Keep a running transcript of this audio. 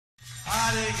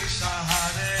Krishna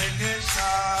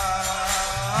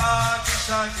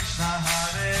Krishna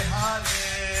Hare Hare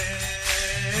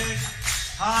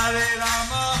Hare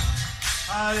Rama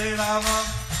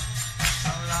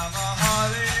Rama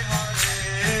Hare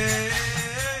Hare.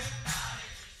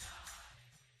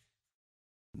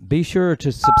 Be sure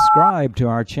to subscribe to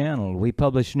our channel. We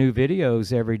publish new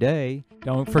videos every day.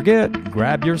 Don't forget,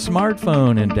 grab your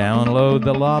smartphone and download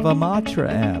the Lava Matra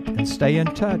app and stay in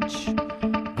touch.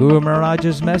 Guru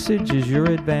Maharaj's message is your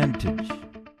advantage.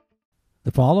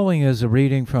 The following is a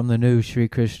reading from the new Sri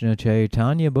Krishna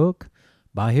Caitanya book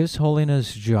by His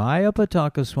Holiness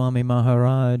Jayapataka Swami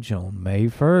Maharaj on May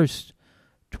 1st,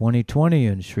 2020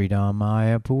 in Sridham,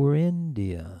 Mayapur,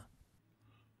 India.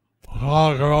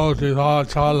 Bhagavati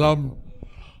Chalam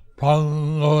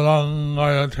Pangulang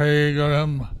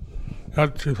Ayategaram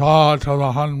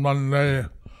Yatipatalahan Mande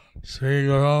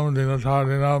Sigaram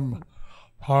Dinatarinam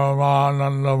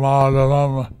Paramananda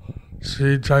Madhavam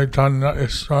Sri Caitanya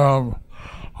Isram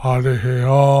Harihi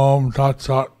Om Tat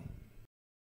Sat.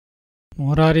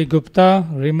 Murari Gupta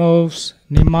removes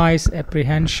Nimai's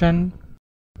apprehension,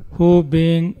 who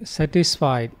being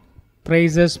satisfied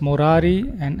praises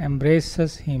Murari and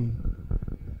embraces him.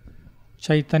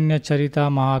 Caitanya Charita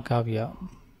Mahakavya.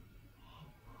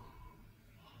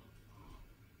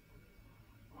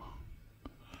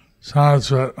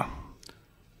 Sanskrit.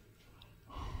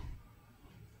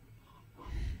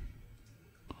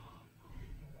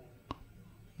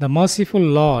 The merciful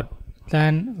Lord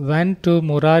then went to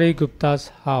Murari Gupta's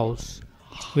house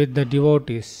with the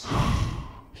devotees.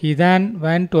 He then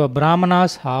went to a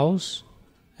Brahmana's house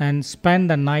and spent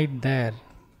the night there.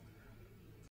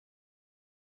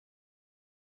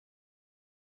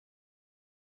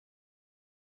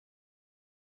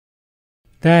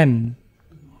 Then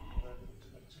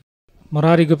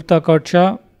Murari Gupta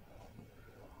Kocha.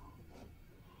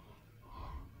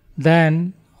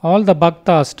 Then all the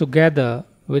bhaktas together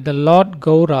with the Lord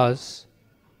Gauras,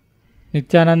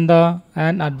 Nityananda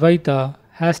and Advaita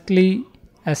hastily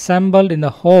assembled in the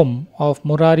home of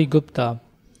Murari Gupta.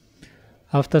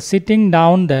 After sitting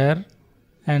down there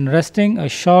and resting a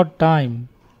short time,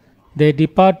 they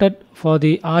departed for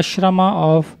the ashrama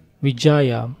of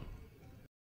Vijaya.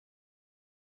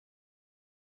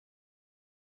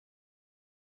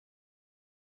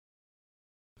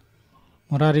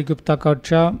 Murari Gupta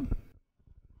Kocha.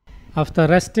 After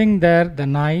resting there the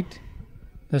night,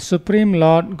 the Supreme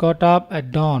Lord got up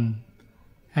at dawn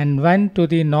and went to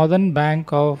the northern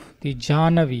bank of the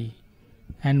Jahnavi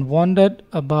and wandered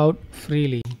about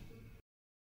freely.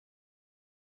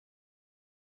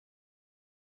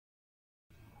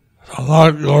 The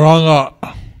Lord Gauranga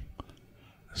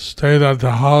stayed at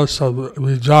the house of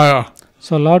Vijaya.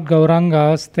 So Lord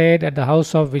Gauranga stayed at the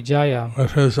house of Vijaya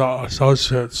with his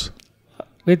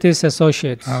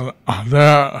associates. And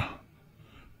there,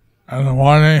 in the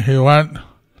morning, he went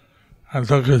and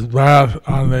took his bath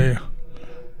on the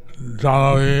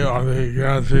Jahnavi or the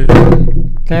Ganges.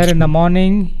 There in the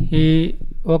morning, he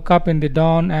woke up in the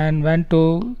dawn and went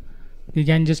to the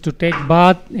Ganges to take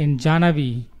bath in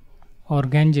Jahnavi or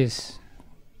Ganges.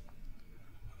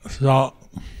 So,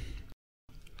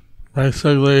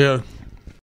 basically,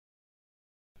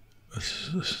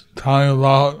 it's telling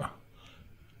about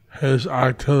his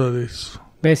activities.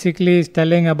 Basically, he's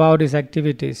telling about his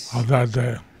activities of that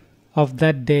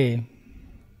day.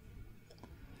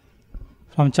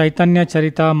 From Caitanya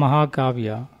Charita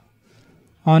Mahakavya.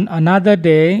 On another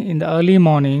day, in the early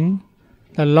morning,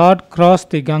 the Lord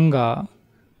crossed the Ganga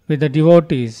with the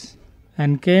devotees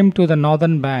and came to the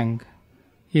northern bank.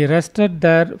 He rested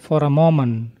there for a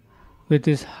moment with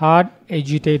his heart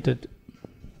agitated.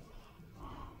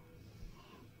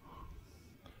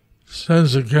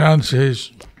 Since the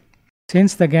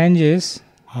Ganges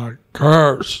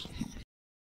curves,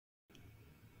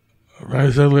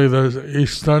 basically there's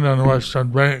eastern and western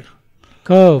bank.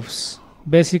 Curves.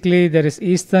 Basically there is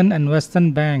eastern and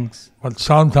western banks. But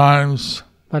sometimes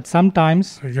the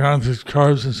Ganges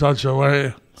curves in such a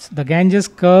way. The Ganges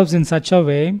curves in such a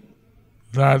way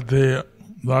that the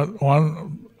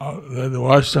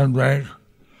western bank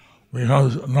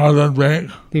becomes northern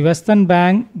bank. The western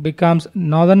bank becomes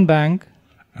northern bank.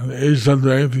 And the eastern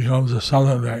bank becomes the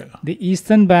southern bank. The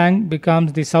eastern bank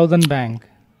becomes the southern bank.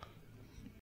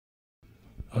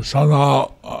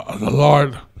 Somehow the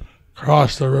Lord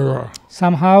crossed the river.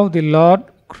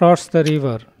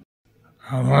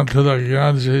 And went to the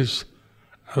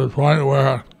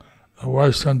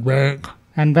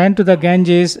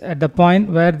Ganges at the point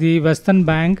where the western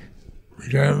bank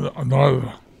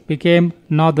became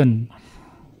northern.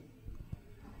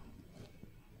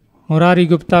 Murari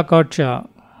Gupta Kocha.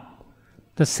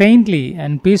 The saintly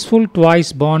and peaceful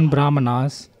twice born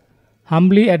Brahmanas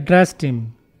humbly addressed him,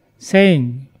 saying,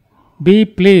 "Be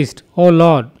pleased, O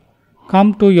Lord, come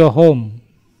to your home."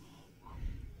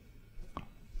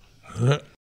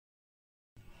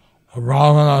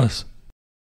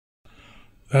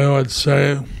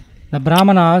 The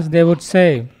Brahmanas, they would say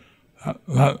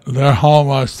that their home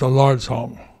was the Lord's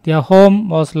home. Their home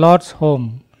was Lord's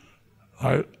home.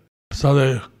 So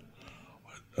they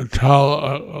would tell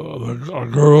a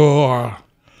guru or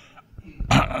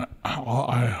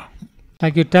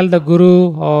Like you tell the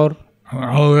guru or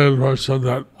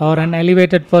an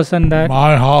elevated person that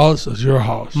my house is your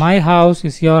house. My house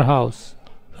is your house.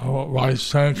 So by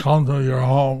saying come to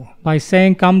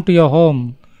your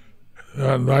home,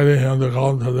 they're inviting him to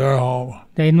come to their home.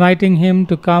 They're inviting him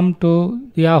to come to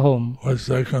their home. Which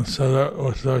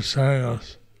they're saying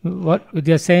is what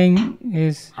they're saying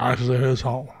is actually his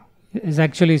home. Is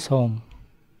actually his home.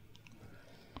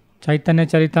 Caitanya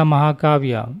Charita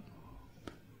Mahakavya.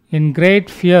 In great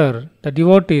fear, the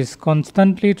devotees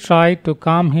constantly tried to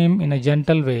calm him in a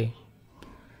gentle way.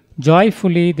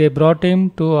 Joyfully, they brought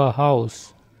him to a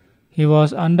house. He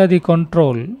was under the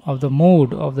control of the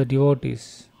mood of the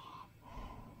devotees.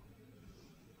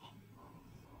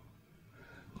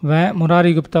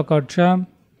 Murari Gupta Kacha,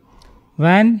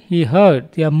 when he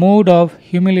heard their mood of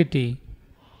humility,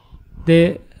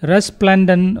 the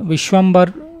resplendent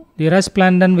Vishwambar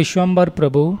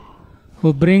Prabhu,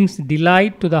 who brings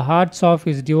delight to the hearts of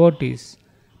his devotees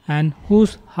and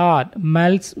whose heart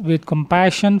melts with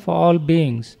compassion for all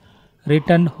beings,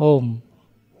 returned home.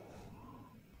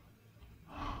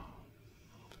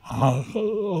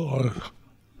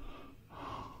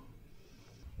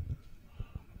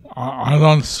 I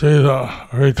don't see the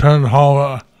return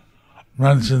home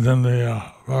mentioned in the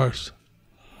verse.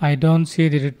 I don't see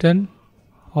the return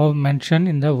home mentioned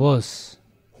in the verse.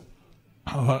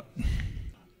 But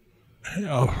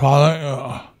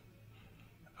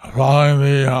following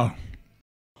the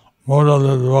mood of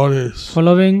the devotees.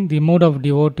 Following the mood of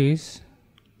devotees.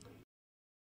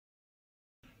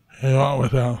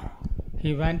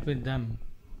 He went with them.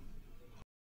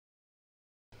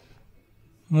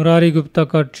 Murari Gupta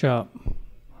Kacha.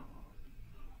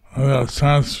 The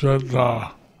Sanskrit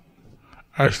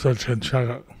expert can check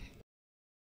it.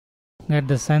 Get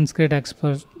the Sanskrit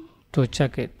expert to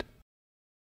check it.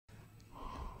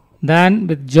 Then,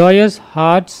 with joyous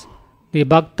hearts, the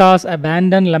Bhaktas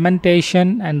abandoned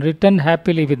lamentation and returned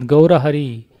happily with Gaura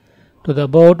Hari to the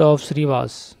abode of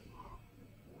Srivas.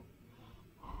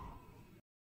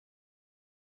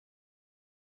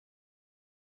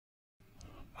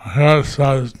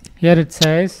 Here it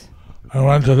says, I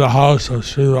went to the house of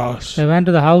Srivas.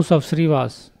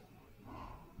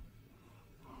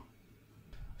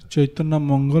 Chaitanya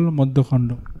মঙ্গল মধ্যখণ্ড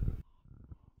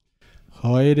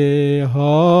হয় রে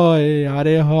হয়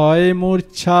আরে হয়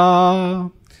মূর্ছা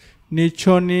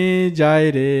নিছনি যায়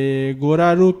রে গোরা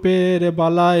রূপের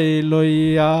বালাই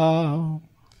লইয়া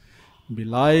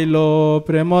বিলাইল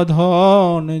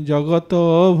প্রেমধন জগত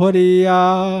ভরিয়া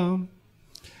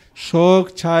শোক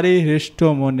ছাড়ি হৃষ্ট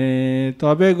মনে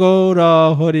তবে গৌরা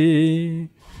হরি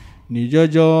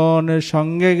নিজজন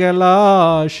সঙ্গে গেলা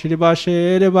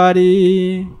শ্রীবাসের বাড়ি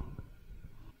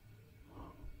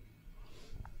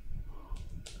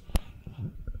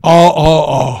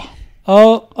Oh.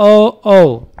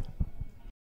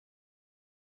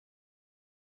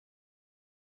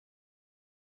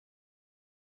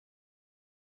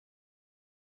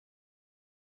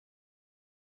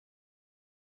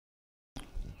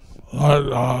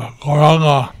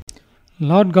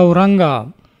 Lord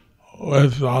Gauranga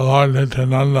with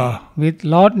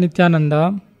Lord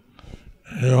Nityananda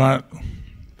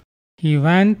he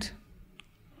went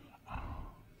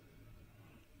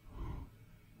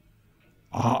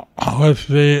with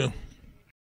the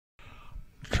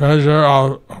treasure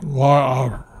of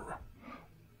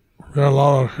pure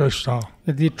love of Krishna.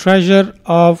 With the treasure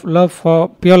of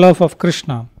pure love of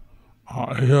Krishna.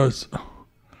 He was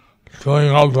filling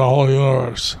up the whole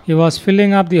universe. He was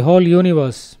filling up the whole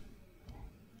universe.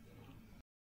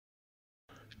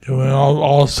 Giving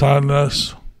all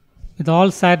sadness. With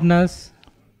all sadness.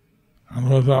 And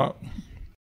with that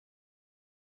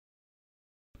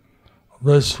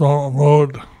blissful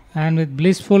mood. And with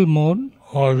blissful mood.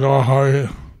 Lord Gaura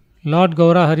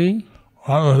Hari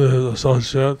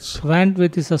went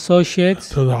with his associates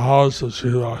to the house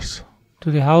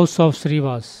of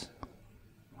Srivas.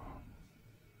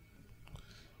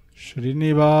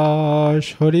 Srinivas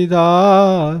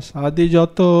Haridas আদি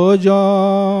যত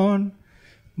জন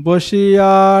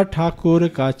বসিয়া ঠাকুর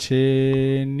কাছে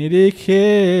নিরিখে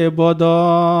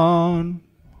বদন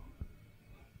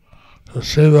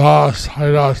Srivas,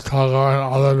 Haridas Thakur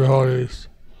and other devotees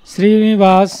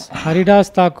Srinivas, Haridas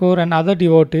Thakur and other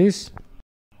devotees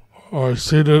were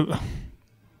seated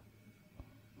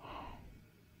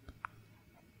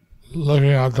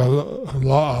looking at the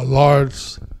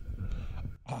Lord's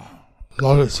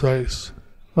lotus face.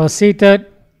 were seated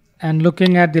and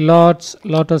looking at the Lord's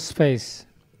lotus face.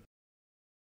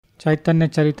 Chaitanya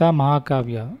Charita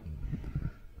Mahakavya.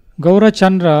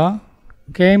 Gaurachandra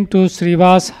came to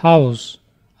Sriva's house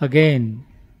again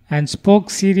and spoke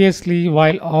seriously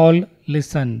while all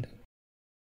listened.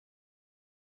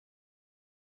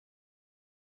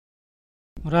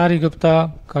 Murari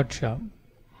Gupta Katsha.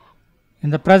 In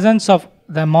the presence of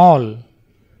them all,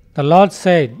 the Lord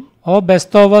said, O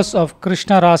bestowers of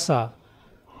Krishna Rasa,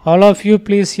 all of you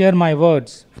please hear my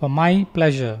words for my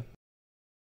pleasure.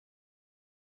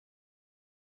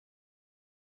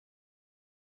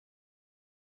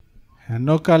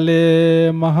 হেনকালে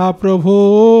মহাপ্রভু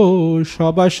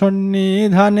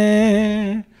সবাসন্নিধানে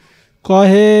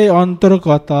কহে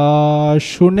অন্তর্কথা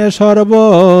শুনে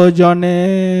সর্বজনে।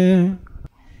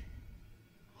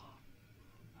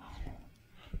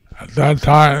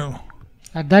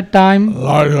 At that time,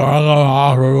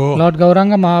 Lord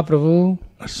Gauranga Mahaprabhu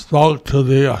spoke to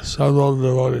the assembled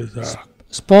devotees there.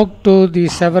 Spoke to the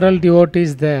several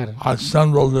devotees there.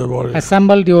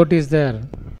 Assembled devotees there.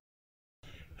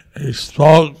 He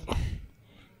spoke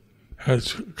his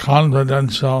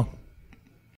confidential.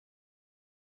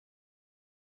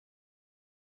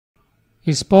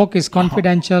 He spoke his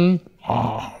confidential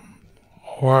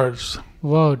words.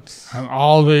 And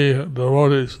all the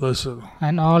devotees listened.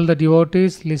 And all the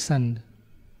devotees listened.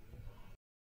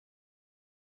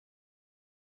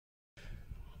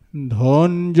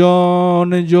 ধনজন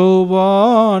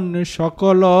যৌবন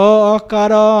সকল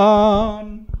অকারণ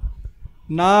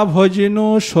না ভজিনু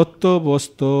সত্য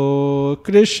বস্তু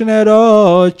কৃষ্ণের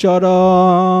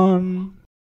চরণ।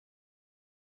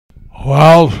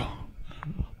 Wealth,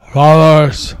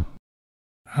 followers,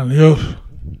 and youth.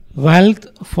 Wealth,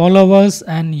 followers,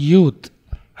 and youth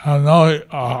have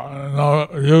no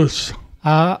use.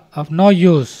 Are of no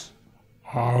use.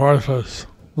 Are worthless.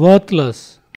 Worthless.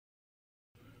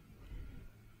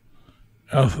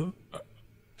 If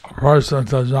a person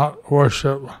does not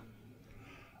worship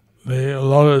the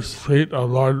lotus feet of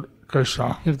Lord Krishna,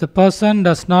 if the person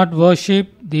does not worship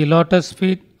the lotus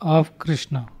feet of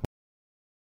Krishna,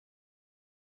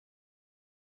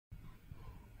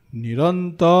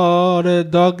 নিরন্তর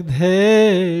দগ্ধে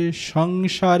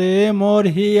সংসারে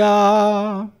মরহিয়া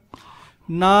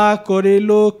না করিল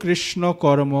কৃষ্ণ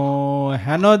কর্ম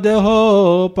হেন দেহ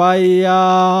পাইয়া।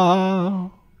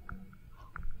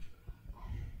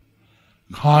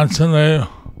 Constantly,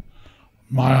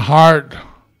 my heart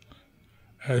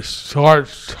is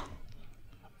scorched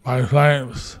by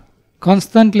flames.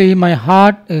 Constantly, my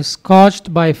heart is scorched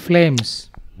by flames.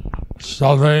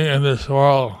 Suffering in this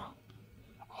world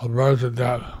of birth and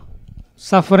death.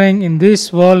 Suffering in this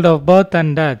world of birth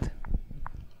and death.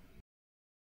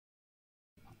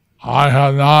 I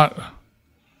have not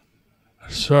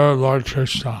served Lord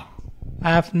Krishna.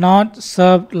 I have not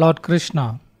served Lord Krishna.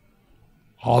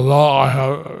 Although I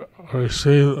have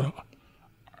received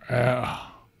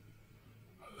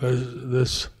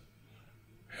this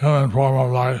human form of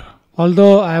life.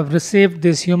 Although I have received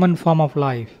this human form of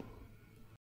life.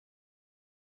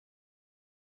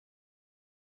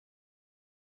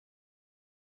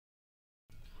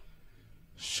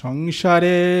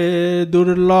 সংসারে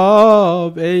দুর্লভ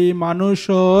এই মানুষ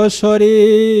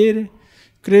শরীর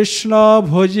কৃষ্ণ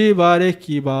ভজিবারে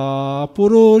কিবা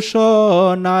পুরুষ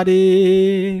নারী।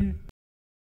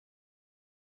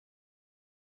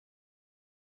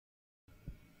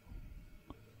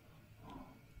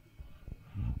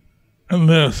 In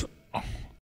this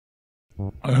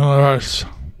universe,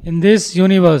 in this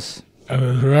universe, it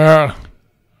is rare,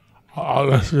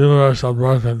 this universe of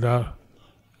birth and death.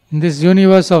 In this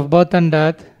universe of birth and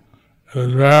death, it is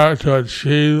rare to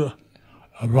achieve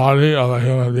a body of a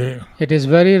human being. It is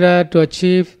very rare to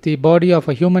achieve the body of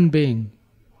a human being.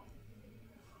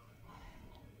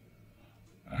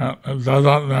 And it does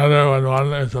not matter whether one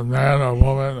is a man or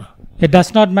woman. It does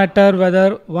not matter whether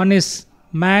one is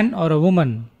man or a woman.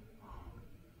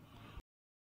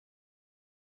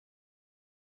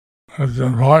 It's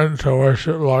important to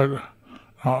worship Lord,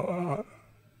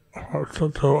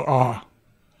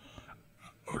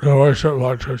 to worship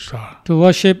Lord Krishna. To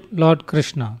worship Lord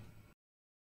Krishna.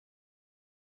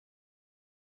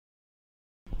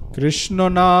 Krishna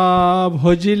না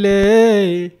ভজিলে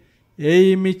এই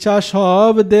মিছা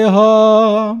সব দেহ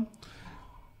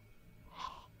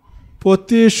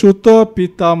প্রতিশ্রুত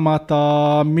পিতা মাতা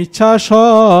মিছা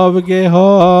সব গেহ।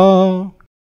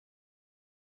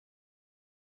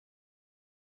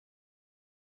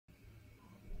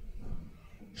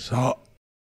 So,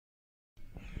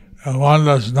 if one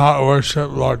does not worship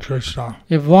Lord Krishna,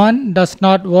 If one does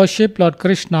not worship Lord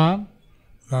Krishna,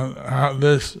 then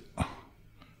this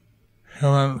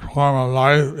human form of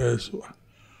life is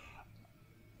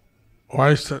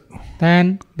wasted. then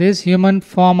this human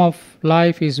form of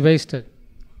life is wasted.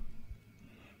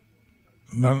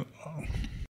 Then,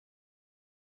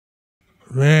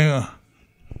 being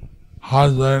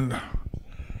husband,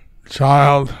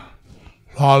 child,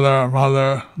 father, mother,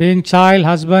 Being child,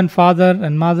 husband, father,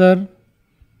 and mother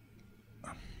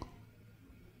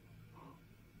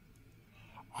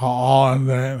are all in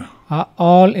vain. are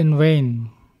all in vain.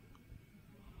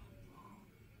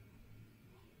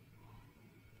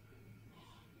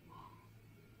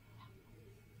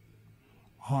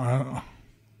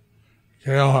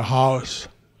 Get a house,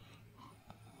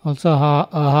 Also,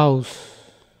 a house,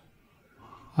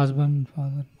 husband,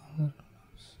 father, mother.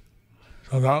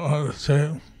 so that was the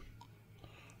same.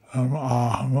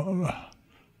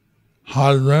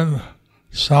 Husband,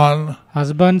 son,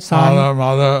 Husband, son, father,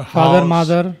 mother, father, house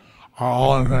mother, are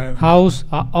all in vain. house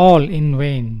are all in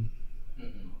vain.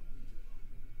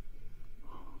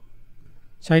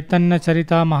 Caitanya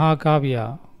Charita Mahakavya.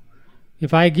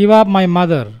 If I give up my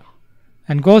mother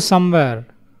and go somewhere,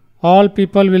 all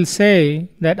people will say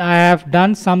that I have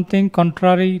done something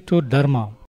contrary to Dharma.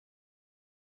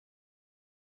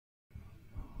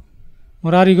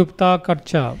 Murari Gupta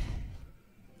Karcha.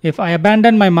 If I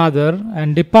abandon my mother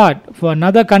and depart for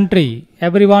another country,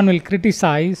 everyone will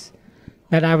criticize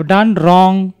that I have done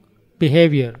wrong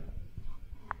behavior.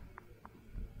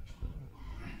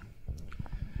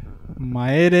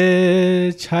 মায়েরে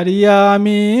ছাড়িয়া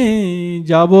আমি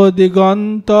যাব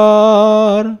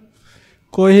দিগন্তর,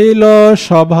 কহিল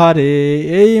সভারে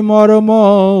এই মর্ম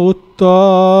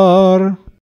উত্তর।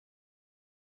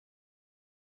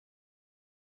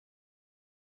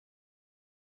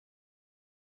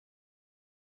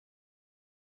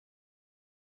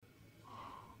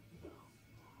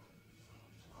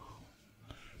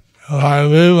 If I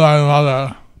leave my mother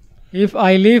If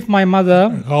I leave my mother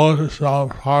and go to some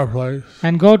far place,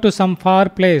 and go to some far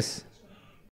place,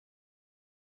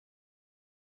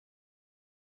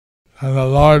 and the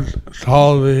Lord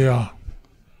told the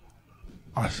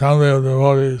assembly of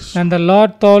devotees, and the Lord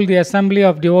told the assembly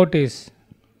of devotees,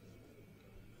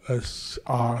 this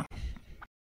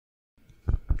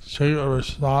secret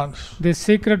response, this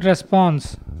secret response,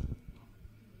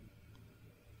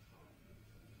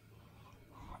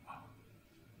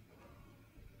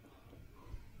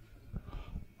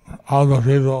 all the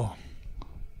people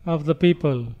of the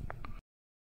people.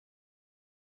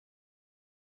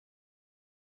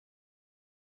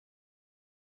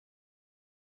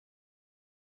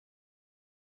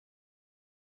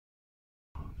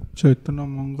 Chaitanya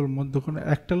মঙ্গল মধ্যখানে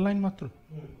একটা line মাত্র।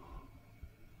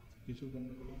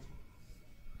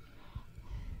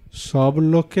 সব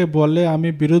লোকে বলে আমি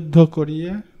বিরুদ্ধ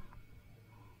করিয়ে,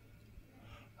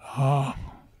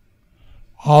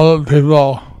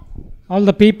 all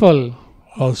the people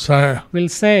will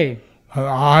say that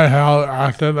I have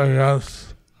acted against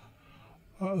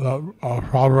the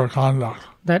proper conduct.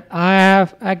 that I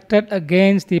have acted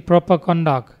against the proper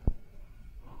conduct.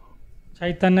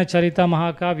 Caitanya Charita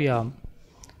Mahakavya.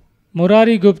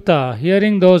 Murari Gupta,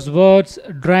 hearing those words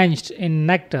drenched in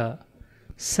nectar,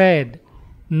 said,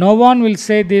 "No one will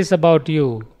say this about you,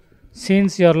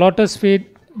 since your lotus feet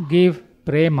give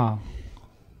prema."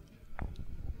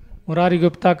 Murari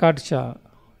Gupta Katcha.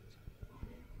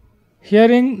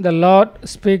 Hearing the Lord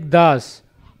speak thus,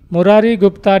 Murari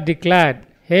Gupta declared,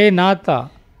 "Hey Natha,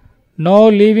 no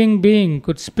living being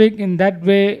could speak in that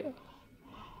way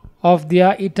of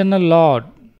their eternal Lord."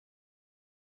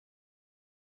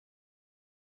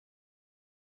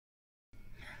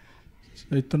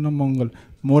 Chaitanya মঙ্গল।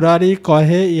 মুরারি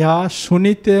কহে ইহা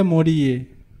শুনিতে মরিয়ে।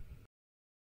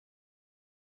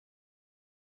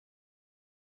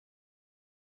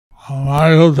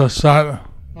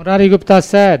 Murari Gupta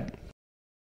said,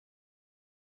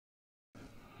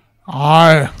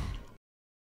 I,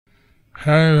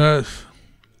 hearing this,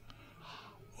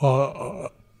 will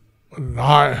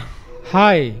die.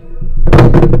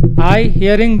 I,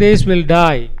 hearing this, will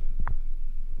die.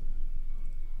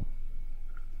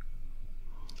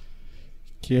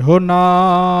 কেহ না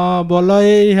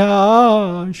বলয় ইহা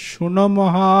শুনো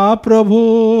মহাপ্রভু,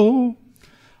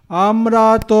 আমরা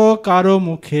তো কারো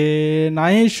মুখে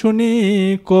নাই শুনি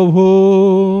কভু।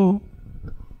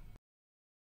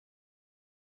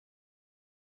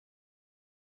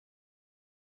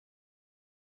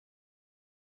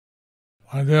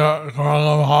 My dear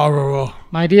Gauranga Mahaprabhu,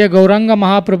 My dear Gauranga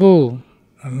Mahaprabhu,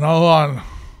 and no one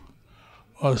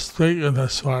will speak in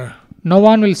this way. no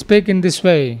one will speak in this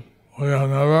way. We have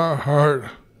never heard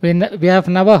We have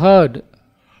never heard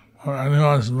from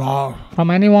anyone's mouth from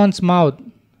anyone's mouth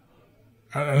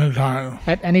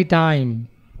at any time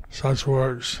such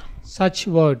words. such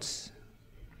words.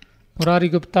 Murari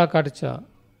Gupta Karcha.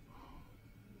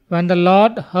 When the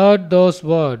Lord heard those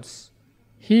words,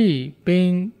 he,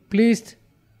 being pleased,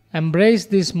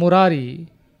 embraced this Murari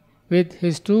with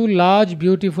his two large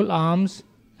beautiful arms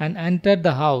and entered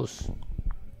the house.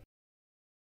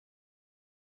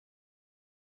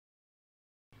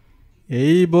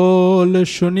 এই বল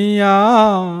শুনিয়া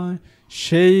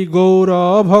সেই গৌর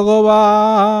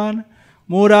ভগবান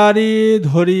মুরারি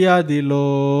ধরিয়া দিল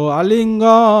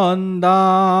আলিঙ্গন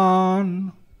দান।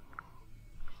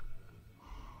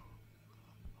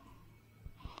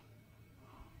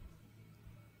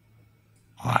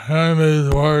 Hearing these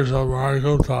words of Murari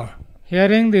Gupta,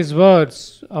 Hearing these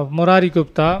words of Murari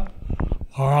Gupta,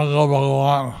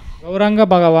 Gauranga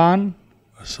Bhagavan,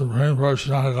 the Supreme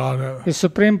Personality of Godhead, the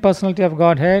Supreme Personality of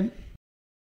Godhead,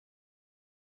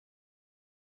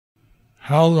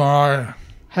 held Murari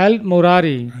held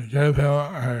Murari and gave him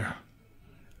a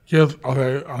gift of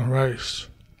an embrace.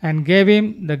 and gave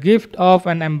him the gift of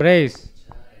an embrace.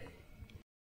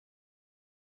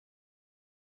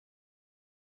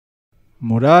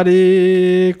 Murari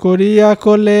করিয়া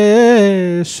কোলে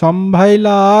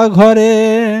সম্ভাইলা ঘরে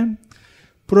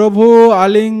প্রভু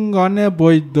আলিঙ্গনে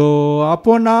বৈদ্য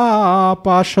আপনা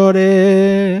পাশরে।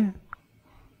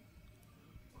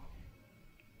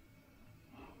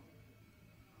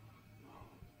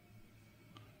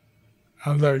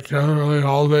 And they carefully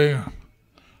holding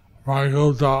Murari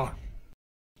Gupta,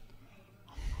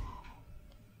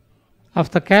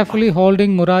 After carefully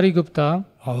holding Murari Gupta,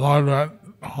 the Lord went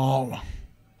home.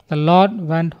 the Lord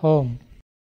went home.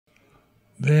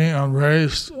 Being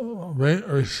embraced,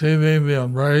 receiving the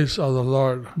embrace of the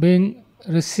Lord, Being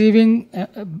receiving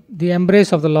the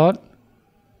embrace of the Lord,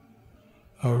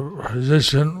 the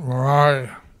physician Murari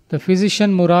the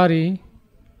physician Murari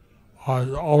was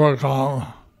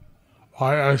overcome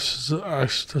by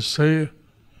ecstasy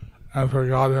and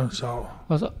forgot himself.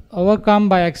 was overcome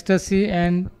by ecstasy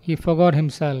and he forgot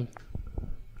himself.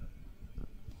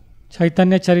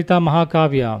 Caitanya Charita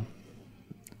Mahakavya.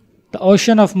 The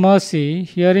ocean of mercy,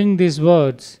 hearing these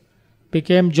words,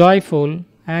 became joyful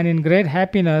and in great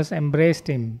happiness embraced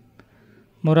him.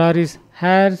 Murari's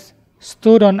hairs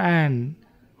stood on end,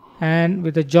 and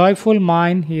with a joyful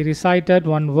mind he recited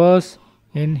one verse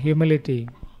in humility.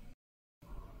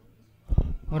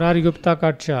 Murari Gupta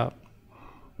Kacha.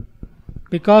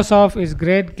 Because of his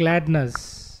great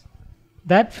gladness,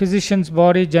 that physician's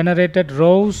body generated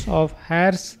rows of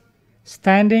hairs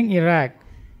standing erect,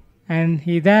 and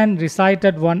he then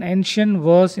recited one ancient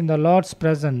verse in the Lord's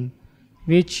presence,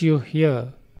 which you hear.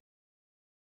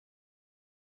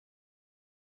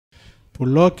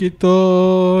 পুলকিত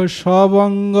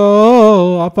সবঙ্গ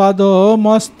আপাদ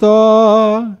মস্ত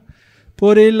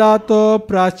পরিলাত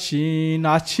প্রাচীন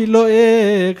আছিল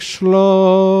এক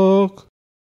শ্লোক।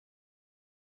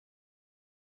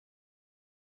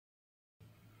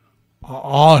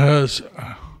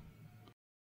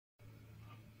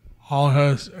 All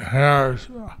his hairs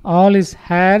All his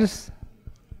hairs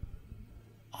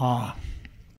on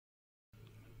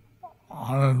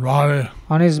his body,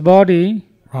 on his body,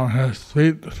 from his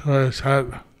feet to his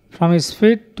head, from his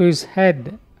feet to his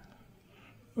head,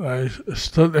 they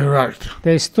stood erect.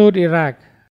 they stood erect.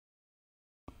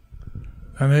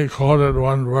 And he quoted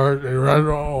one verse, he read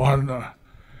one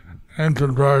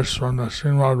ancient verse from the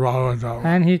Srimad Bhagavatam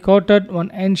And he quoted one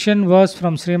ancient verse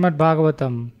from Srimad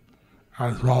Bhagavatam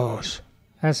as follows.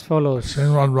 as follows.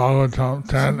 Srimad Bhagavatam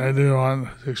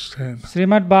 10:81-16.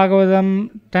 Srimad Bhagavatam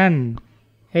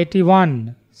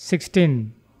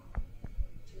 10:81-16.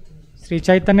 Sri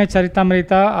Caitanya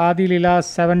Charitamrita Adi Lila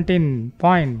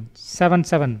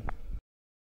 17.77.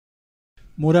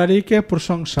 মুরারিকে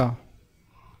প্রশংসা।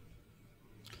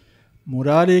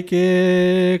 মুরারিকে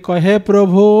কহে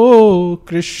প্রভু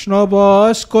কৃষ্ণ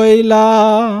বস কইলা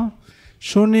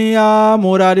শুনিয়া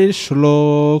মুরারির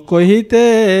শ্লোক কহিতে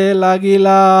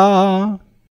লাগিলা।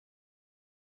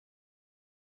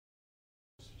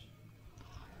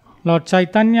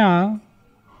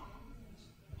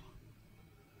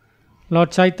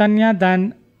 Lord Chaitanya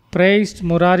then praised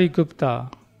Murari Gupta,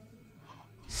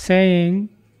 saying,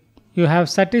 "You have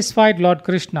satisfied Lord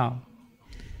Krishna."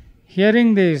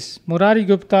 Hearing this, Murari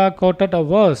Gupta quoted a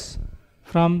verse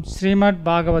from Srimad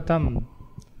Bhagavatam.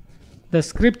 The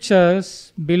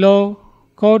scriptures below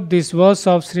quote this verse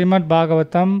of Srimad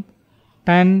Bhagavatam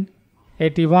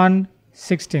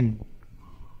 10:81-16.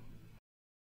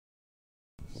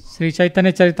 Sri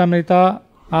Chaitanya Charitamrita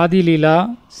Adi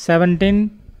Lila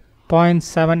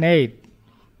 17.78.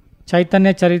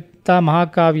 Chaitanya Charita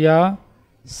Mahakavya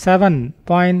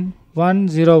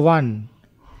 7.101.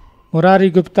 Murari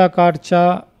Gupta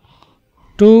Karcha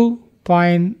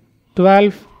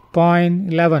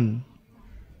 2.12.11.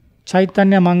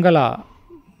 Chaitanya Mangala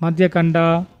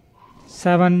Madhyakanda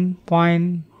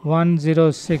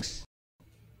 7.106.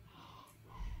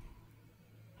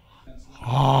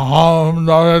 Aham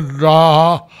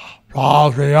Davidra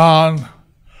Prabhayan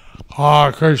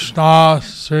Krishna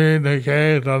Sri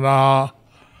Niketana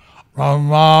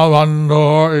Brahma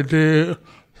Bandhur iti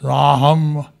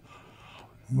Saham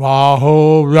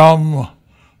Bahuvyam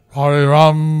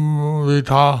Pariram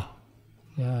Vita.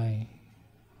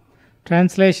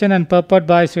 Translation and purport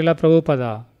by Srila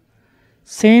Prabhupada.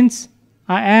 Since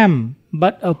I am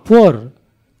but a poor,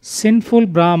 sinful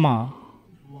Brahma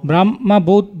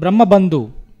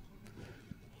Bandhu,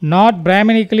 not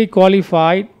Brahmanically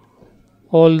qualified,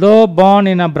 although born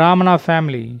in a Brahmana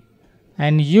family,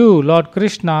 and you, Lord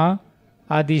Krishna,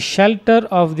 are the shelter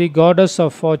of the goddess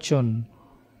of fortune.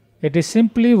 It is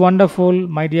simply wonderful,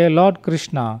 my dear Lord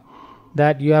Krishna,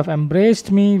 that you have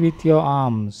embraced me with your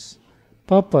arms.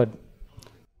 Purport.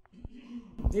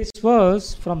 This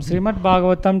verse from Srimad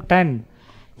Bhagavatam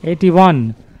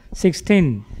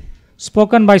 10:81-16,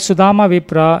 spoken by Sudama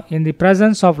Vipra in the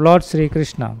presence of Lord Sri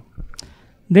Krishna.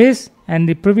 This and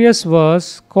the previous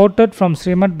verse quoted from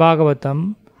Srimad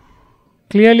Bhagavatam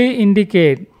clearly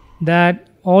indicate that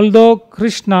although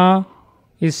Krishna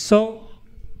is so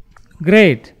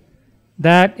great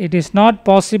that it is not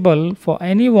possible for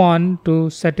anyone to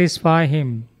satisfy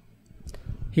him,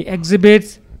 he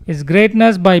exhibits his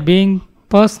greatness by being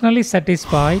personally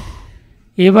satisfied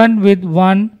even with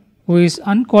one who is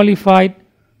unqualified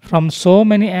from so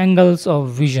many angles of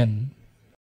vision.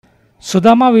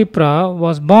 Sudama Vipra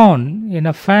was born in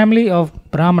a family of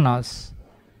Brahmanas,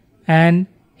 and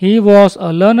he was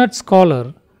a learned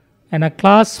scholar and a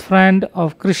class friend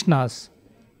of Krishna's,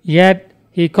 yet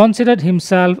he considered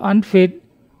himself unfit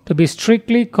to be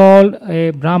strictly called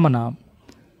a Brahmana.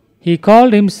 He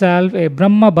called himself a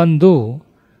Brahma Bandhu,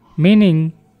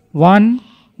 meaning one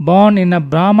born in a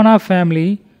Brahmana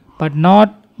family but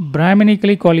not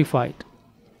Brahmanically qualified.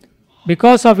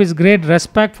 Because of his great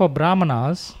respect for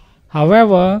Brahmanas,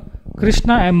 however,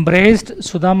 Krishna embraced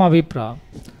Sudama Vipra,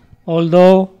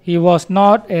 although he was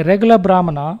not a regular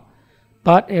Brahmana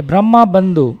but a Brahma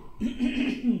Bandhu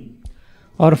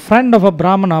or friend of a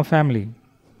Brahmana family.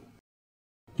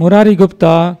 Murari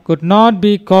Gupta could not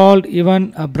be called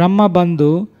even a Brahma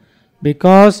Bandhu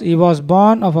because he was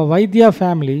born of a Vaidya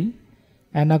family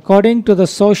and according to the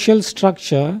social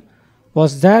structure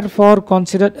was therefore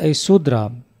considered a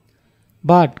Sudra.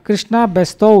 But Krishna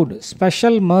bestowed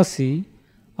special mercy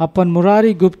upon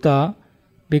Murari Gupta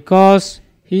because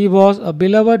he was a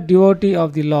beloved devotee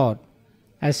of the Lord,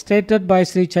 as stated by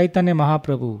Sri Chaitanya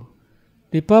Mahaprabhu.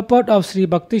 The purport of Sri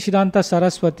Bhaktisiddhanta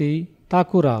Saraswati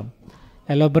Thakura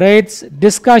elaborates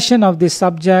discussion of this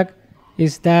subject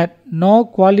is that no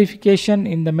qualification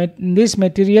in this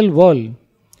material world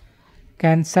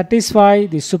can satisfy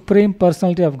the Supreme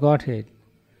Personality of Godhead.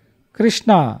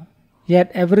 Krishna,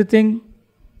 yet everything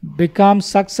becomes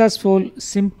successful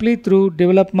simply through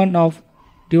development of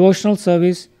devotional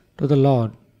service to the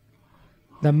Lord.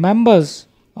 The members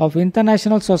of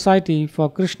International Society for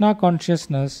Krishna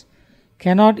Consciousness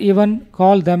cannot even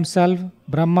call themselves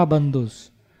Brahma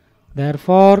Bandhus.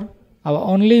 Therefore, our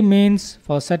only means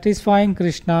for satisfying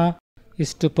Krishna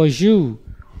is to pursue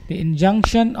the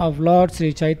injunction of Lord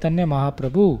Sri Chaitanya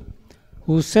Mahaprabhu,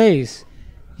 who says,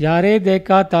 Yare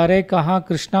deka tare kaha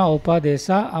Krishna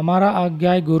upadesa, amara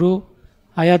agyai guru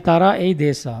ayatara ei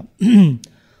desa.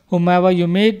 Whomever you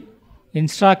meet,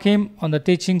 instruct him on the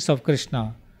teachings of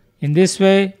Krishna. In this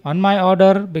way, on my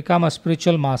order, become a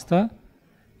spiritual master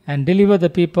and deliver the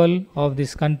people of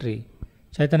this country.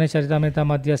 Chaitanya Charitamrita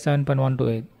Madhya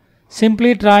 7.1-8.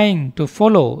 Simply trying to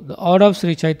follow the order of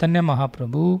Sri Chaitanya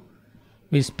Mahaprabhu,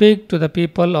 we speak to the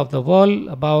people of the world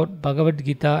about Bhagavad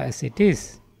Gita as it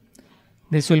is.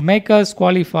 This will make us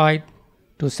qualified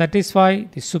to satisfy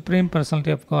the Supreme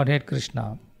Personality of Godhead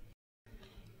Krishna.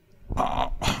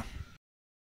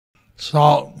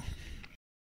 So,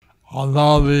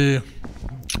 although the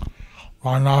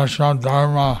Varnashrama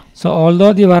Dharma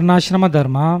although the Varnashrama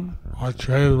Dharma was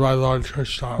created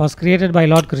by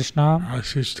Lord Krishna,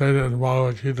 as he stated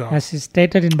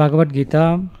in Bhagavad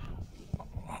Gita,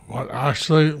 but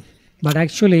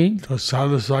actually to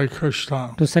satisfy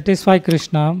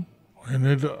Krishna, we we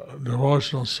need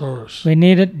devotional service. We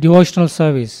need a devotional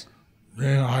service.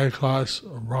 Being a high class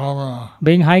Brahmana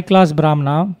Being high class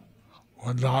Brahmana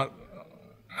would not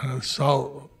in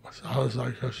itself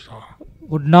satisfy Krishna.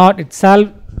 would not itself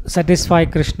satisfy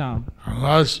Krishna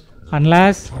Unless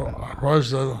unless a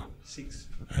person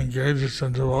engages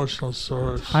in devotional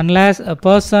service, a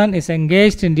person is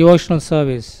engaged in devotional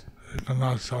service. he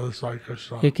cannot satisfy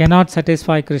Krishna. He cannot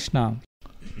satisfy Krishna.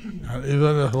 And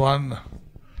even if one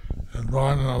is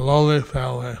born in a lowly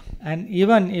family, And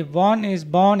even if one is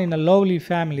born in a lowly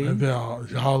family, maybe a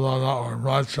Yavana or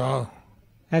Raja,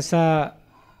 as a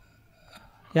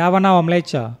Yavana or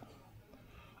Mlecha,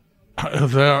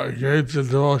 if they are engaged in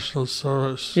devotional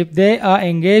service, if they are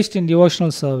engaged in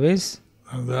devotional service,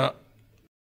 and they're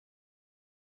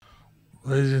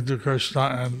pleasing to Krishna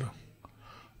and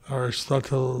are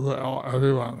respectful to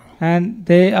everyone, and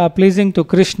they are pleasing to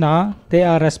Krishna, they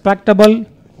are respectable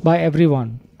by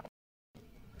everyone.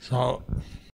 so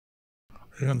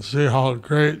you can see how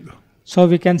great So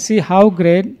we can see how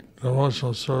great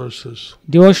devotional service is.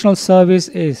 devotional service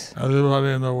is. Everybody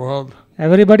in the world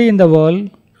Everybody in the world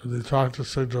should be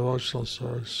practicing devotional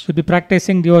service. should be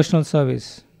practicing devotional service.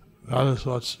 That is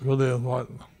what's really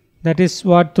important. That is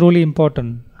what truly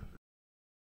important.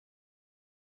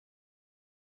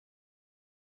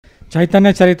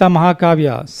 Chaitanya Charita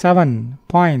Mahakavya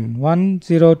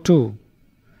 7.102.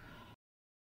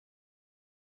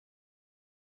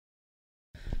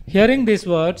 Hearing these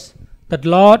words, the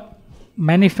Lord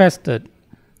manifested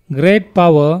great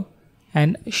power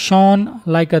and shone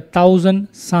like 1,000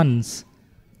 suns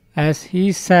as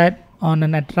he sat on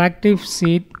an attractive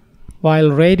seat while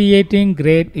radiating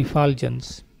great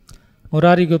effulgence.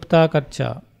 Murari Gupta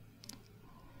Karcha.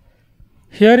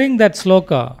 Hearing that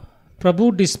sloka,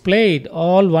 Prabhu displayed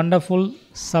all wonderful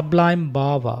sublime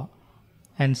bhava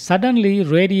and suddenly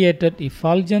radiated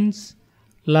effulgence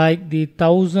like the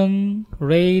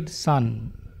 1,000-rayed sun.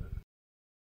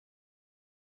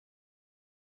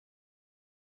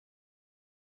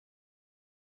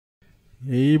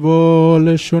 এই বল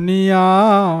শুনিয়া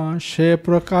সে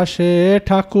প্রকাশে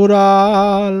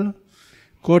ঠাকুরাল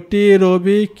কোটি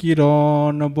রবি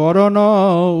কিরণ বরণ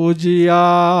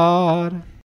উজিয়ার।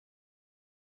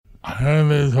 Hearing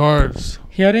these words,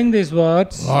 Hearing these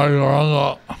words, Lord Gauranga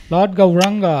Lord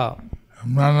Gauranga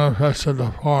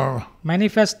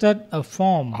manifested a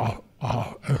form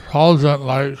effulgent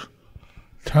like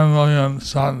 10 million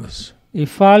suns.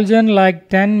 effulgent like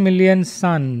 10 million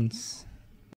suns.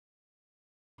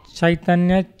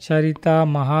 Chaitanya Charita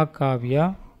Mahakavya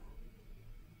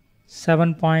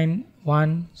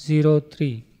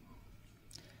 7.103.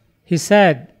 He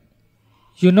said,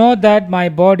 "You know that my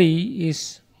body is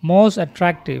most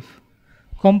attractive,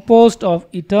 composed of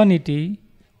eternity,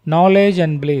 knowledge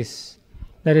and bliss.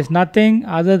 There is nothing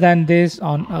other than this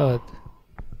on earth."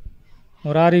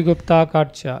 Murari Gupta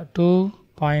Karcha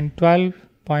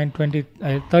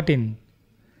 2.12.13.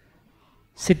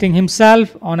 Sitting himself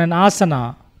on an asana,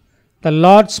 the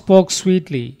Lord spoke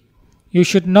sweetly, "You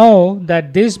should know that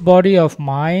this body of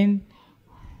mine,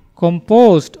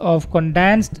 composed of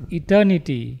condensed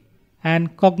eternity and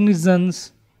cognizance,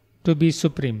 to be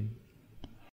supreme."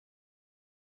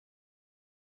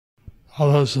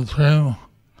 The Supreme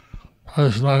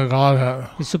Personality of Godhead.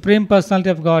 The Supreme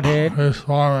Personality of Godhead. His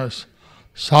form is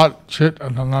Sat, Chit,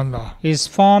 and Ananda. His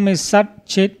form is Sat,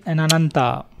 Chit, and Ananta.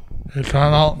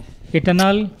 Eternal,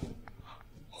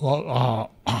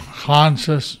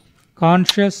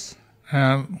 conscious,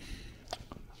 and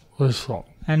blissful.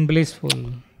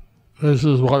 This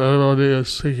is what everybody is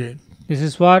seeking. This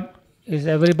is what is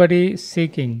everybody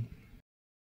seeking.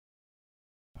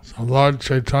 So Lord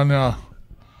Chaitanya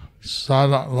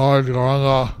Lord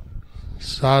Gauranga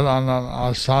sat on an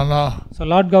asana. So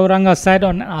Lord Gauranga sat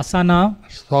on an asana,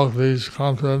 spoke these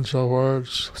confidential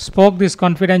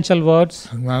words,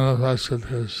 and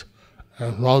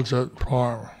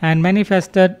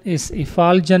manifested his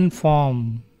effulgent form.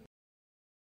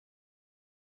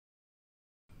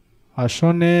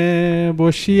 আসনে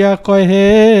বসিয়া কহে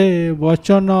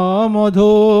বচন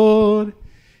মধুর,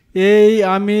 এই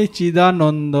আমি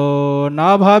চিদানন্দ না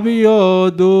ভাবিও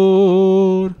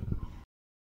দূর।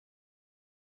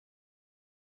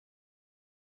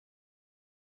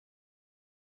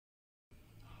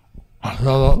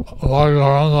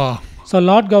 So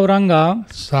Lord Gauranga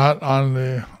sat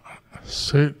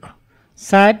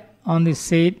on the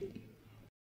seat,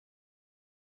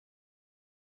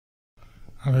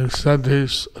 and he said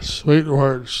these sweet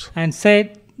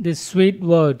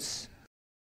words.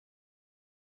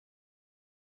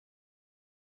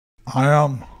 I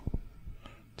am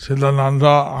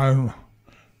Chidananda, I am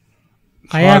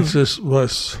conscious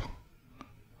bliss.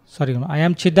 I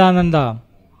am Chidananda.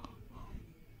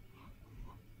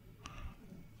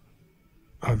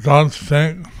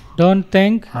 Don't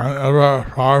think I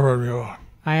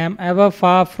am ever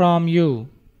far from you.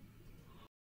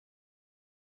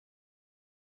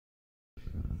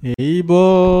 এই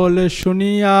বল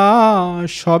শুনিয়া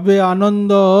সবে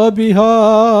আনন্দ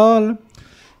বিহল,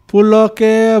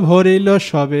 পুলকে ভরিল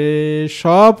সবে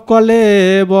সব কলে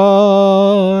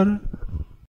বর।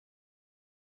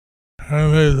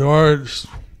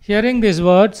 Hearing these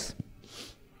words,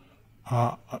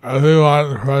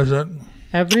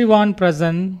 everyone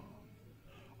present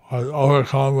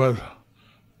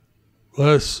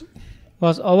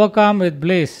was overcome with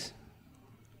bliss.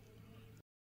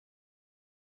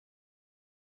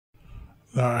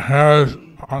 The hairs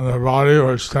on their body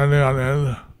were standing on end.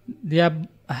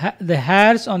 The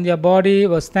hairs on their body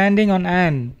were standing on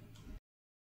end.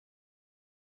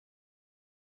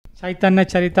 Caitanya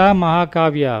Charita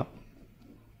Mahakavya.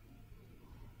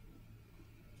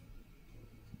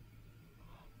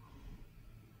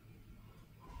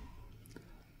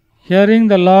 Hearing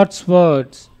the Lord's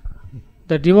words,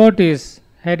 the devotees,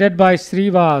 headed by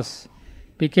Srivas,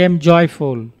 became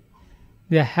joyful.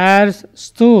 Their hairs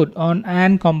stood on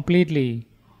end completely.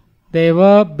 They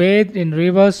were bathed in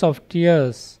rivers of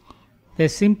tears. They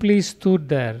simply stood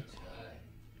there.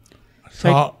 The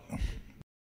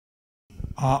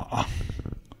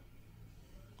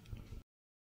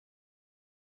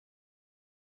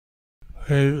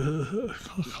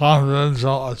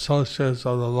confidential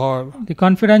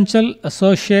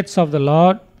associates of the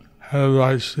Lord,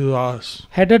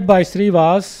 headed by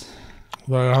Srivas,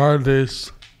 they heard these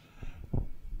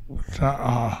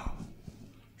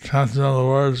transcendental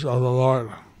words of the Lord.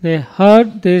 They heard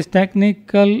these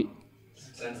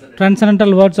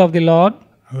transcendental words of the Lord,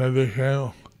 and they became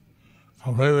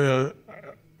completely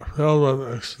filled with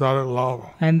ecstatic love.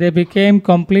 And they became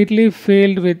completely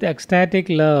filled with ecstatic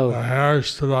love. The hairs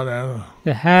stood on end.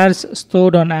 The hairs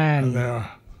stood on end. And they were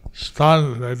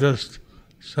stunned. They just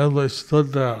simply stood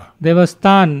there. They were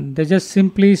stunned. They just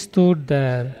simply stood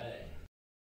there.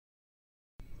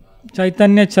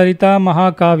 Caitanya Charita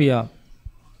Mahakavya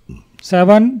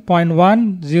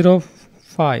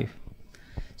 7.105.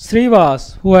 Srivas,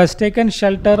 who has taken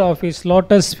shelter of his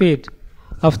lotus feet,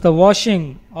 after washing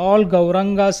all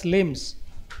Gauranga's limbs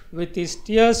with his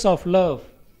tears of love,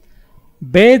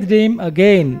 bathed him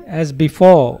again as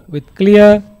before with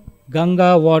clear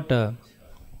Ganga water.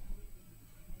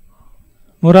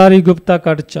 Murari Gupta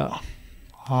Karcha.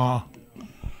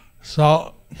 So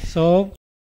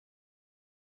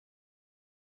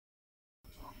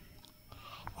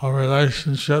a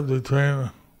relationship between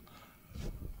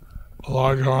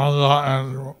Lord Gauranga and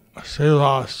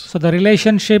Srivas. So the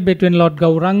relationship between Lord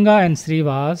Gauranga and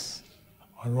Srivas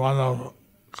was one of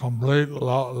complete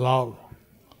love.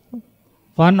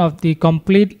 One of the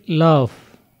complete love.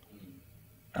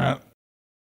 And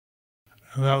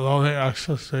in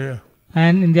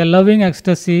that loving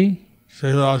ecstasy,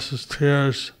 Srivas'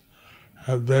 tears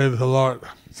had bathed the Lord.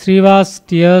 Srivas'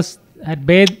 tears had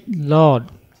bathed Lord.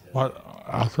 But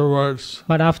afterwards,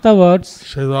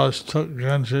 Srivas took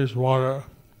Ganges water.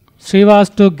 Srivas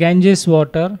took Ganges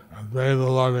water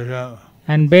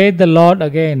and bathed the Lord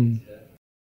again.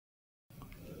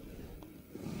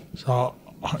 So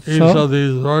each of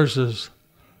these verses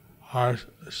are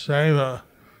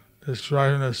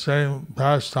describing the same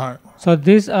pastime. So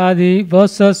these are the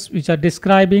verses which are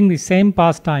describing the same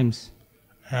pastimes.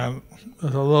 And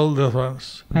there's a little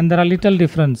difference.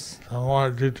 Some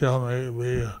more detail may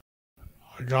be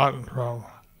gotten from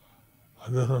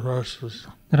different verses.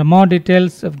 There are more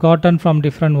details I've gotten from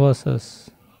different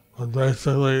verses. But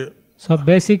basically, the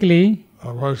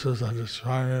verses are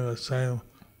describing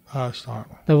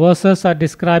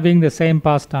the same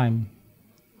pastime.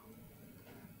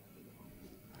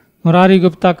 Murari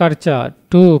Gupta Karcha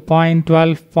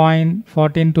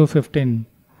 2.12.14-15.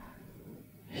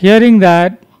 Hearing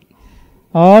that,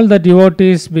 all the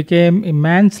devotees became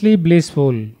immensely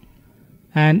blissful,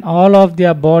 and all of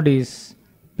their bodies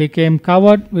became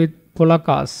covered with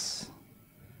pulakas.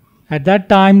 At that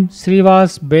time,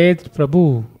 Srivas bathed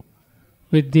Prabhu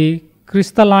with the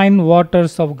crystalline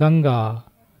waters of Ganga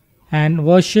and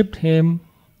worshipped him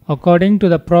according to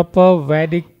the proper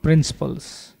Vedic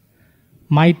principles.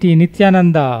 Mighty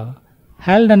Nityananda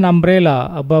held an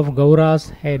umbrella above Gaura's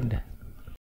head.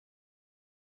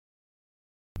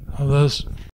 This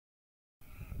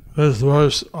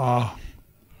verse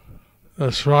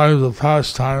describes the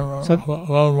pastime a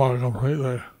little more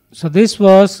completely. So this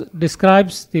verse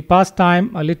describes the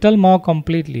pastime a little more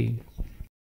completely.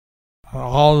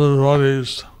 All the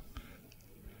devotees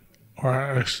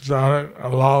were ecstatic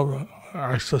love,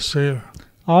 ecstasy,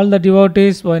 All the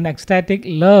devotees were in ecstatic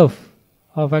love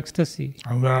of ecstasy.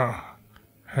 and their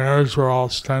hairs were all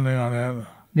standing on end.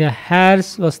 Their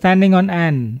hairs were standing on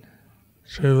end.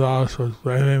 Srivas was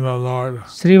bathing the Lord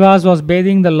Srivas was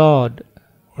bathing the Lord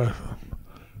with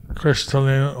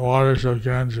crystalline waters of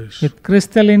Ganges. with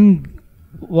crystalline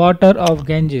water of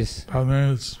Ganges. That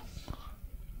means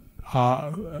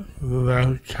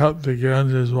they kept the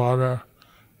Ganges water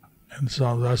in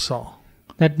some vessel.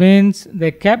 That means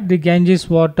they kept the Ganges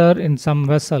water in some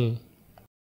vessel.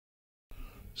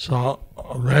 So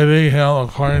bathing him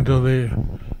according to the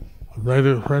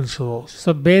Vedic principles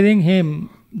So bathing him,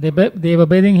 they were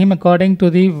bathing him according to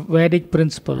the Vedic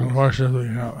principles and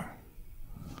worshiping him.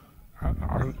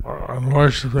 And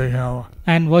worshiping him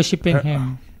and worshipping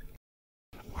him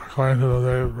according to the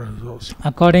Vedic principles.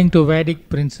 according to Vedic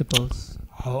principles.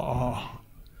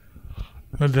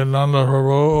 Nityananda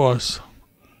Prabhu was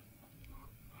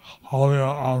holding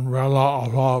an umbrella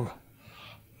above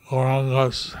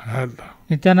Gauranga's head.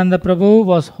 Nityananda Prabhu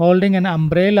was holding an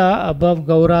umbrella above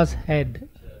Gaura's head.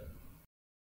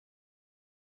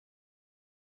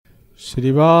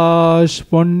 Srivas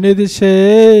পণ্ডিত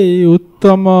সেই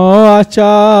উত্তম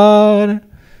আচার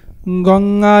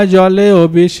গঙ্গা জলে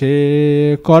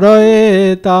অভিষেক করয়ে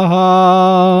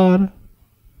তাহার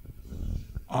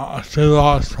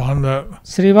Srivas Pandit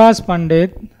Srivas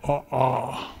Pandit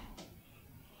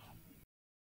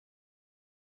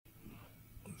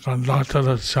conducted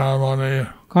a ceremony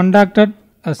conducted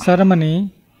a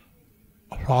ceremony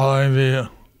following the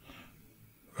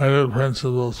Vedic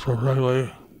principles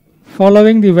perfectly,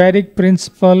 following the Vedic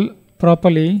principle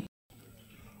properly,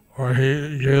 where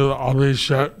he gave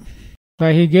Abhishek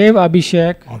where he gave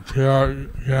Abhishek of pure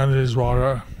Ganges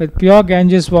water with pure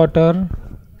Ganges water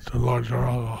to Lord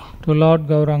Gauranga. to Lord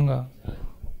Gauranga.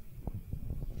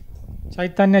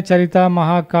 Caitanya Charita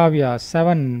Mahakavya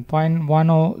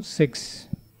 7.106.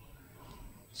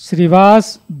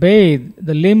 Srivas bathed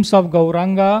the limbs of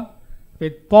Gauranga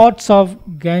with pots of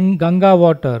Ganga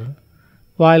water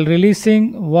while releasing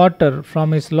water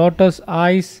from his lotus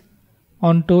eyes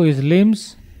onto his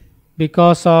limbs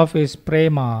because of his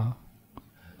prema.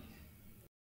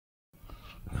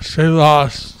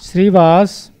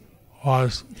 Srivas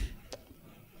was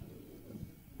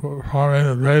performing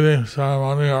the bathing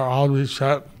ceremony or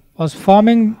Abhishek was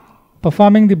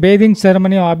performing the bathing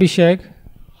ceremony of Abhishek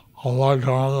of Lord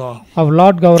Gauranga of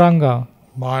Lord Gauranga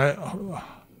by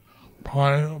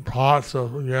pouring pots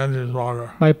of Ganges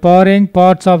water. by pouring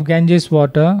pots of Ganges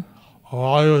water.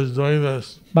 While he was doing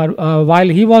this, But while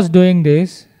he was doing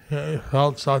this, he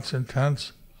felt such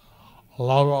intense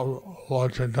love of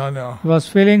Lord Caitanya he was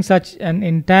feeling such an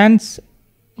intense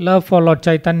love for Lord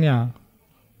Chaitanya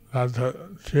that the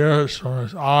tears from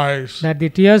his eyes that the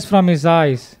tears from his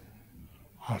eyes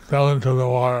fell into the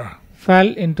water fell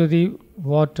into the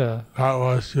water that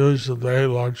was used to bathe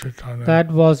Lord Caitanya.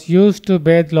 that was used to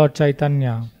bathe Lord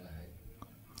Chaitanya.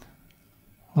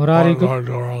 Murari Gupta Lord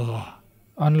Gauranga.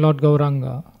 on Lord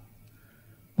Gauranga.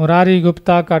 Murari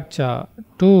Gupta Katcha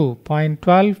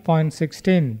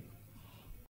 2.12.16.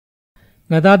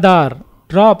 Gadadhar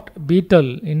dropped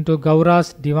beetle into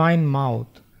Gaura's divine mouth,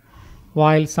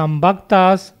 while some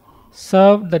bhaktas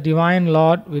served the divine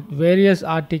Lord with various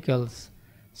articles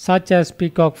such as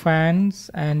peacock fans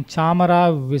and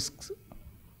chamara whisks.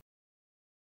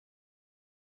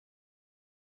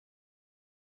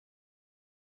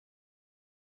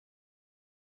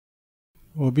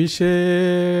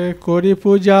 অভিষেক করি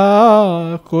পূজা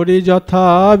করি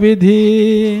যথাবিধি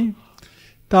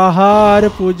তাহার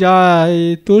পূজায়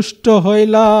তুষ্ট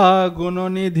হইলা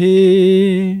গুণনিধি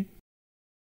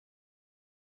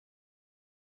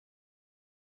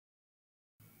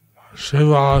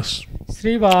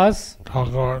Srivas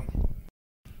Thakur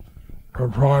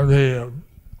performed the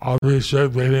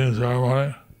Abhishek bathing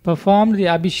ceremony Performed the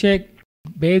Abhishek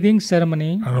bathing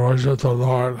ceremony and worshipped the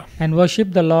Lord and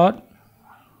worshipped the Lord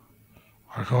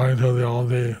according to all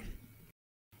the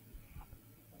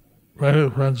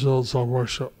Vedic principles of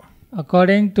worship.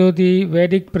 according to the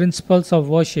Vedic principles of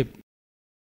worship.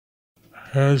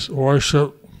 His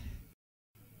worship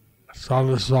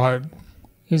satisfied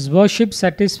His worship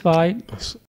satisfied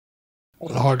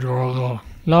Lord Gauranga,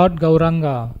 Lord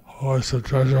Gauranga, who is the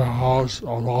treasure house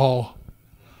of all,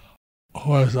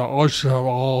 who is the ocean of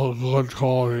all good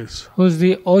qualities. who is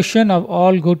the ocean of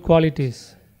all good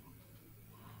qualities.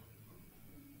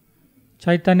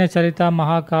 Caitanya Charita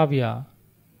Mahakavya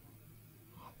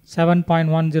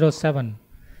 7.107.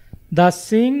 Thus,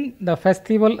 seeing the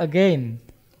festival again,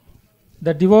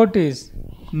 the devotees,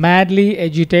 madly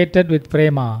agitated with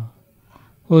prema,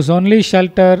 whose only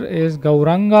shelter is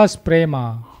Gauranga's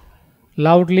prema,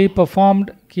 loudly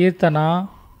performed kirtana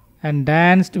and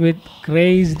danced with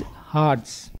crazed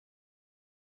hearts.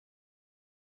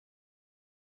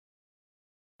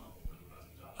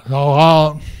 So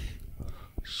while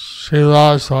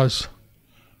Srivas was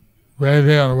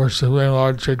bathing and worshipping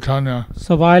Lord Chaitanya,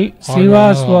 So while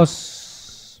Srivas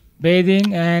was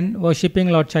bathing and worshipping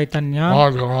Lord Chaitanya,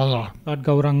 Lord Gauranga, Lord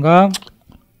Gauranga,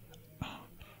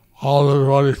 all the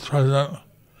devotees present,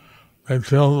 they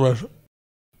filled with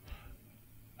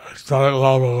ecstatic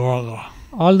love of Gauranga.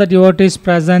 all the devotees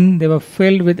present, they were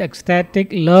filled with ecstatic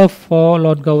love for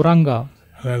Lord Gauranga.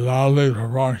 They loudly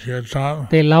performed kirtan,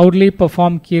 They loudly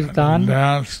performed kirtan,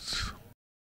 danced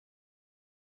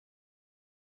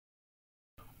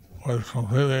with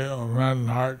completely maddened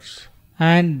hearts.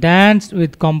 and danced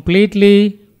with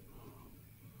completely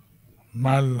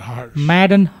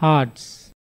maddened hearts.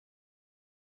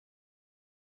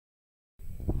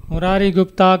 Murari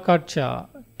Gupta Karcha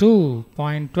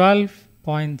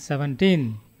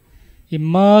 2.12.17.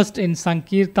 Immersed in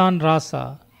Sankirtan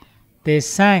Rasa, they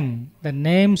sang the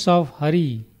names of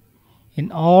Hari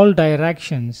in all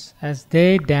directions as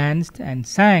they danced and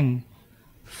sang,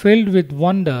 filled with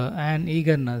wonder and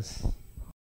eagerness.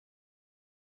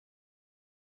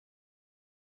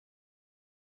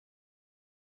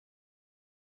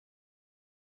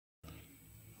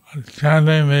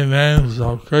 Chanting the names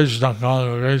of Krishna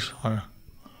congregationally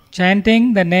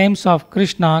Chanting the names of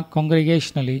Krishna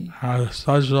congregationally has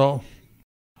special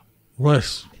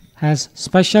bliss. has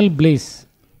special bliss.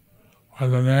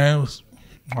 With the names,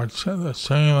 or singing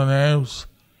the names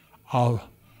of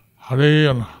Hari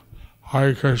and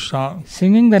Hare Krishna,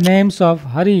 Singing the names of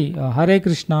Hari or Hare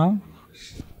Krishna.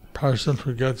 person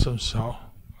forgets himself.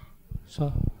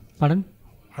 So, pardon?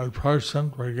 A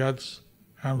person forgets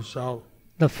himself,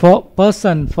 The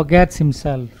person forgets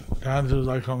himself, dances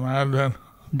like a madman,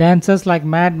 dances like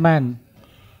madman,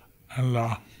 and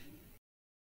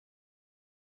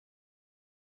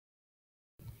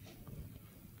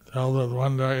filled with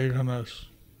wonder, eagerness.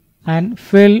 and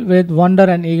filled with wonder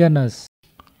and eagerness.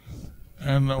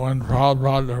 And when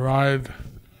Prabhupada arrived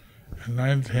in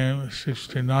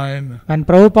 1969 When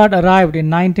Prabhupada arrived in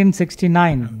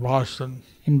 1969 in Boston,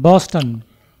 in Boston,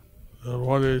 the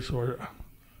devotees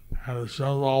had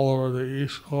assembled all over the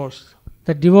East Coast.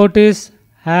 the devotees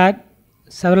had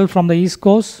several from the East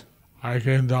Coast. I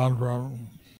came down from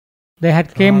They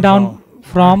had came down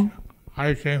from.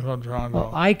 I came from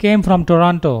Toronto, I came from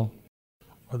Toronto.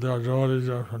 but there were devotees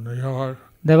there from New York,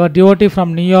 There were devotees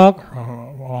from New York,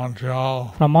 from Montreal,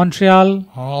 from Montreal,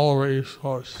 all over East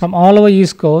Coast from all over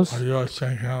East Coast of U.S.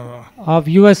 and Canada. of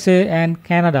USA and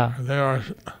Canada. And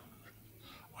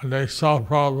when they saw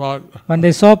Prabhupada When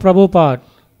they saw Prabhupada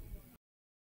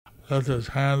lift his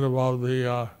hand above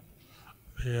the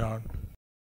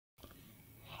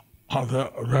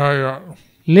barrier,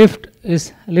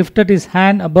 lifted his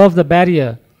hand above the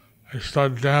barrier, they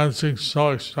started dancing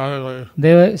so ecstatically.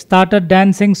 they started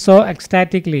dancing so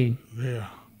ecstatically. The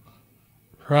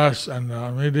press and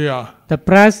the media The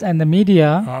press and the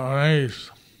media are amazed.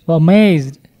 were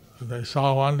amazed. They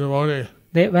saw one devotee.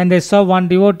 When they saw one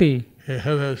devotee, He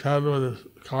hit his head with his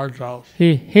kartals,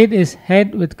 he hit his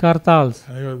head with kartals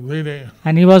and he was bleeding.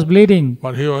 and he was bleeding.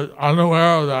 But he was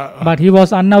unaware of that. But he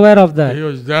was unaware of He that.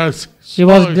 was dancing. He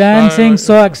was dancing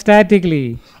so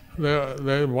ecstatically.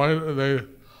 They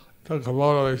took a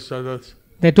photo. They said it's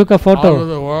They took a out of photo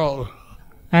the world.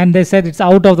 and they said it's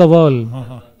out of the world.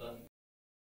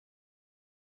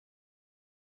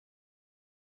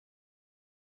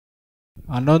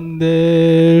 আনন্দে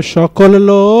সকল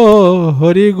লোক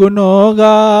হরি গুণ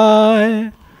গায়,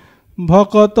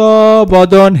 ভকত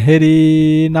বদন হেরি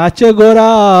নাচে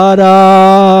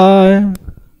গোরারায়।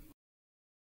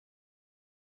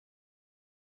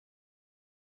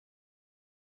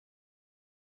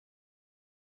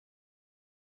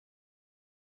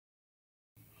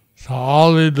 So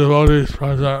all the devotees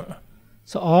present,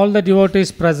 So all the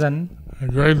devotees present, in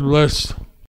great bliss,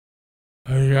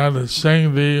 they began to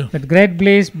sing the with great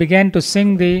bliss, began to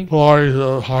sing the glories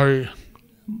of Hari,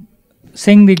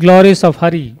 glories of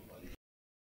Hari,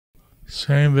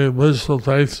 sing the blissful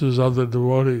faces of the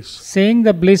devotees. seeing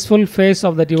the blissful face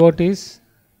of the devotees.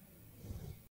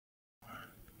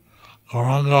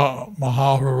 Gauranga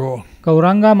Mahaprabhu,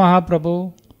 Gauranga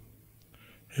Mahaprabhu,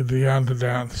 he began to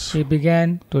dance. he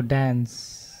began to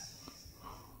dance.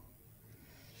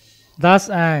 Thus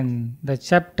ends the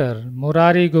chapter.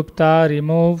 Murari Gupta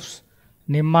removes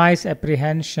Nimmai's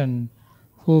apprehension,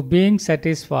 who being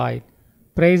satisfied,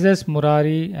 praises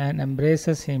Murari and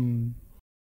embraces him.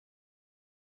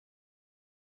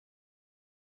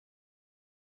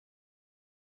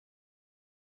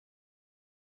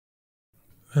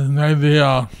 It may be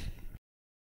an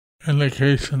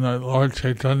indication that Lord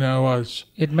Caitanya was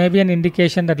It may be an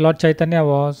indication that Lord Chaitanya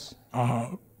was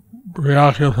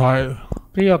preoccupied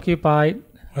preoccupied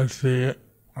with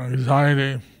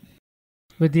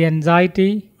the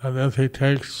anxiety that if he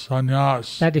takes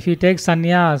sannyas that if he takes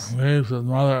sannyas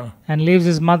and leaves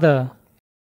his mother,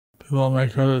 people may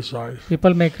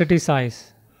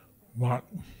criticize. But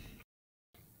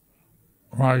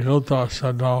Murari Gupta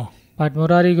said no. But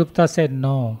Murari Gupta said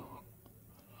no.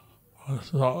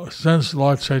 So, since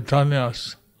Lord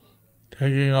Chaitanya's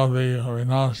taking of the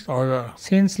renounced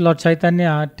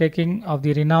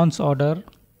order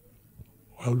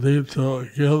will lead to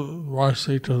give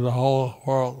mercy to the whole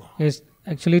world. Is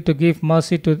actually to give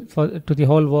mercy to the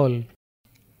whole world.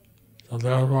 So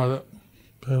therefore,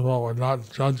 people would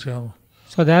not judge him.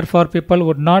 So therefore, people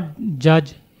would not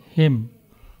judge him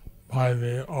by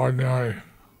the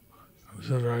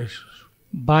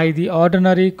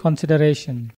ordinary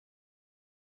considerations.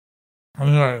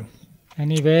 Anyway,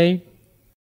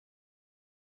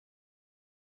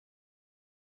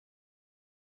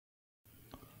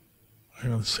 we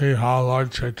can see how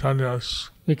Lord Chaitanya's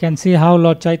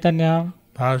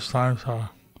pastimes are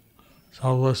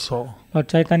so blissful. Lord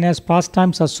Chaitanya's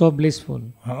pastimes are so blissful.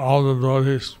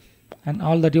 And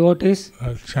all the devotees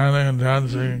chanting and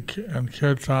dancing in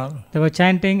kirtan. They were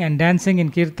chanting and dancing in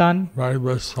kirtan. Very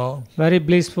blissful. Very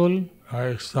blissful.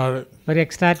 Very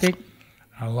ecstatic.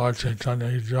 And Lord Chaitanya,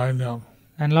 he joined them.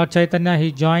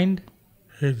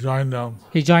 He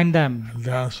joined them. And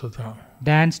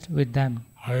danced with them.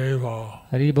 Haribo.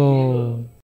 Haribo.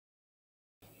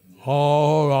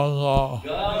 Ho Ranga.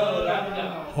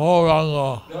 Ho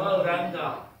Ranga.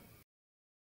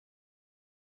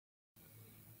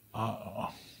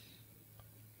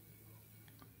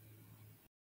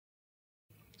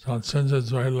 So since it's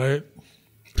very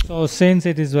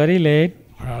late,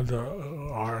 I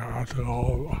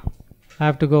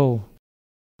have to go.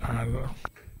 And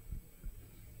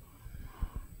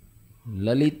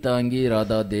Lalitangi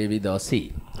Radha Devi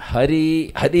Dasi.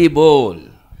 Hari, Hari Bol.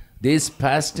 These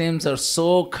pastimes are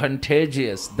so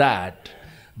contagious that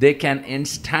they can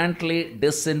instantly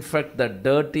disinfect the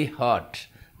dirty heart.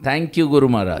 Thank you, Guru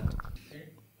Maharaj.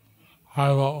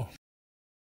 I will.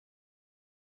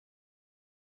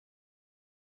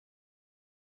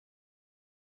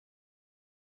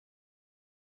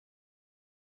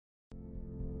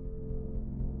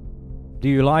 Do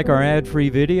you like our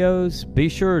ad-free videos? Be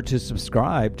sure to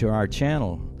subscribe to our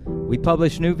channel. We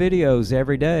publish new videos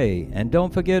every day, and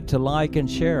don't forget to like and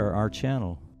share our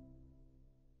channel.